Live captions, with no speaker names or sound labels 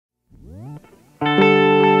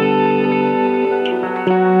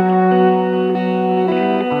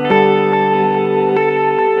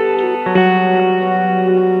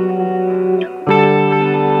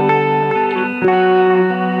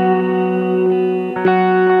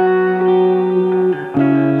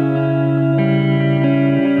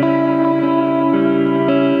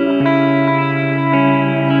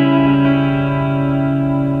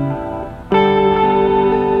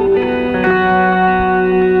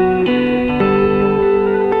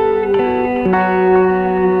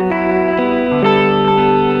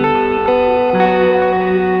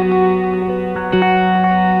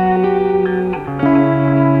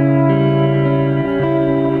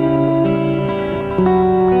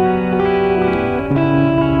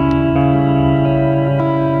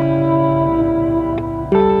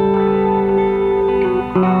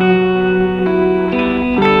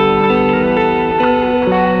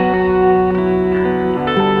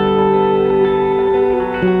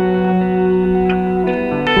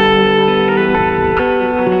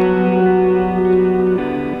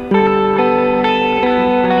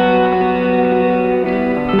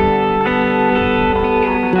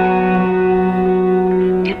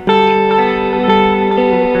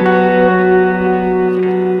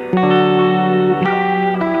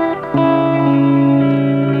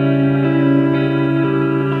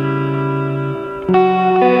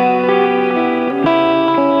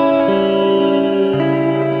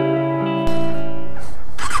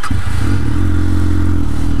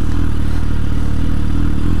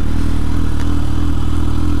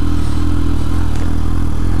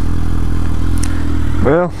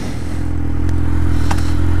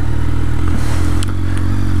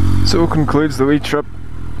So concludes the wee trip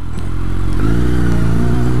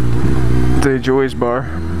to Joeys Bar.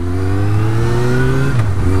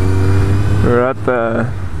 We're at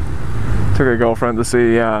took a girlfriend to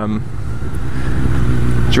see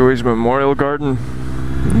Joeys Memorial Garden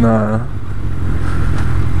and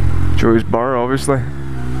Joeys Bar, obviously,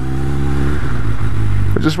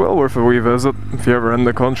 which is well worth a wee visit if you're ever in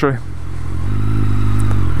the country.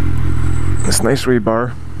 It's a nice wee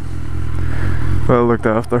bar, well looked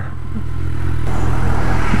after.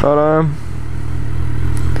 But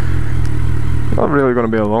not really going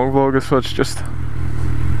to be a long vlog as such, just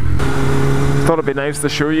thought it'd be nice to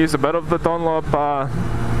show you a bit of the Dunlop bar,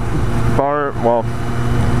 well,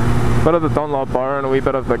 a bit of the Dunlop bar and a wee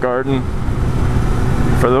bit of the garden.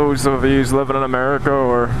 For those of you who's living in America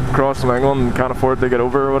or across from England and can't afford to get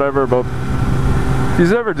over or whatever, but if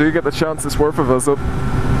you ever do get the chance, it's worth a visit.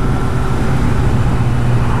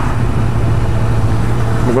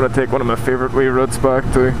 I'm going to take one of my favourite wee routes back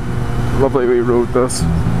to. Lovely wee road this.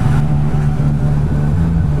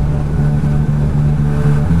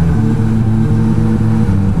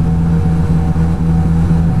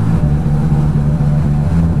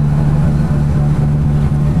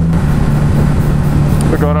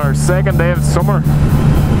 We got our second day of summer.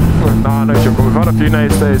 Nah, no joking, we've had a few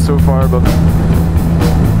nice days so far, but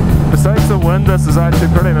besides the wind, this is actually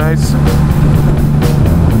pretty nice.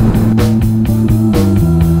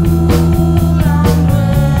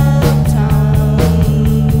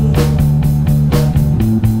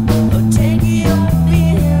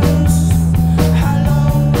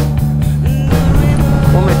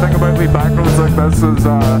 Back roads like this is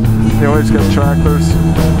you always get tractors.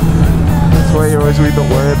 That's why you always a wee bit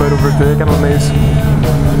worried about overtaking on these.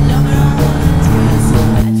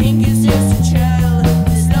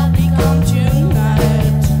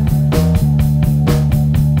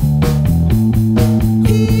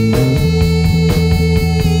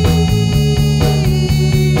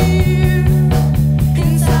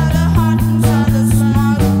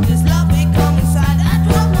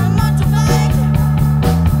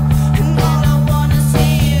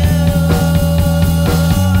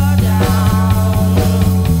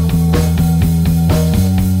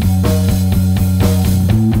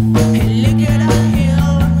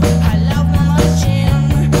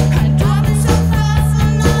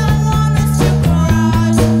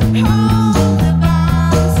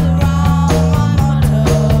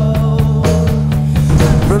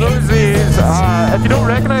 If you don't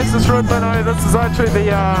recognise this road by now, this is actually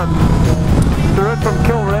the route from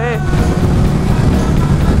Kilray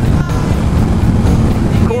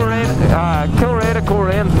to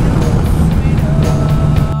Coleraine.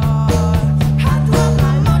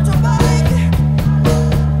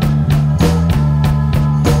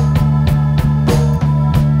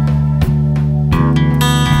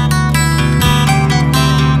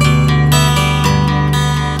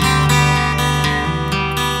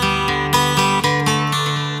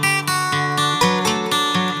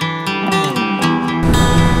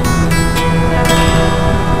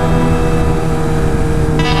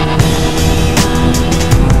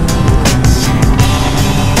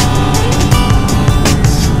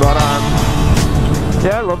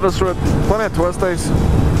 Yeah, I love this route. Plenty of twisties.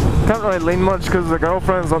 Can't really lean much because the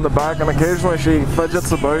girlfriend's on the back and occasionally she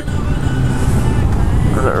fidgets about.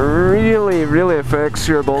 And it really, really affects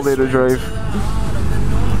your ability to drive.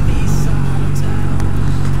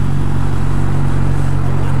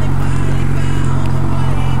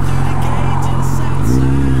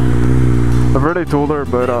 I've already told her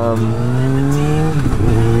about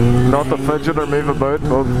not to fidget or move about,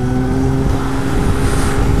 but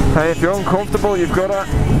hey, if you're uncomfortable, you've got to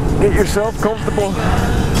get yourself comfortable.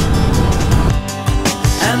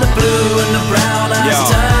 And the blue and the brown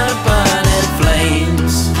eyes turn to burning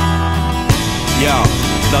flames. Yo,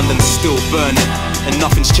 London's still burning, and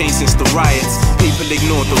nothing's changed since the riots. People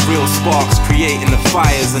ignore the real sparks, creating the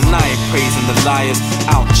fires, and I ain't praising the liars,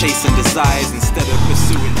 out chasing desires instead of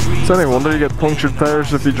pursuing dreams. It's any wonder you get punctured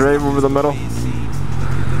tires if you drive over the middle.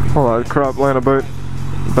 All that crap lying about,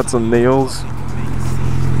 bits of nails.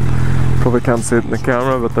 Probably can't see it in the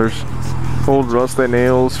camera, but there's old rusty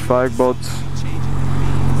nails, fag butts.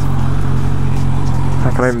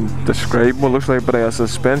 I can't even describe what looks like a bit of a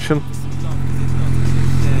suspension.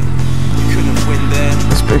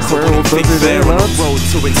 This big werewolf busy there, lads. Road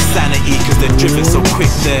to insanity cause they're driven so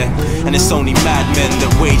quick there. And it's only madmen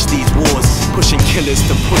that wage these wars, pushing killers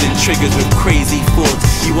to pulling triggers with crazy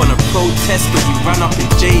thoughts. You wanna protest but you run up in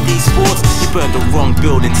JD Sports. You burned the wrong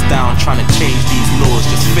buildings down trying to change these laws,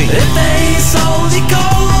 just think. If they sold you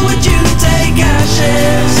gold, would you take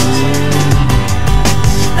ashes?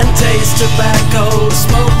 And taste tobacco,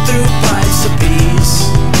 smoke through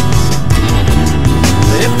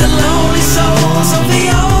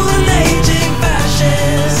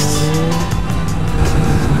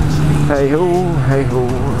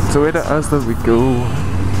enjoy it as we go.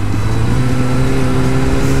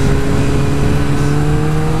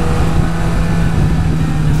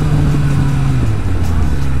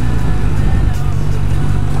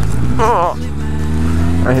 Oh,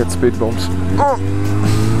 I hit speed bumps. Oh.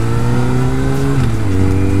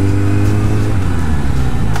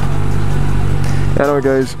 Anyway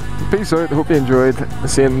guys, peace out, hope you enjoyed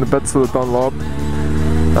seeing the bits of the Dunlop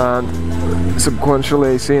and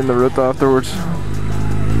subsequently seeing the route afterwards.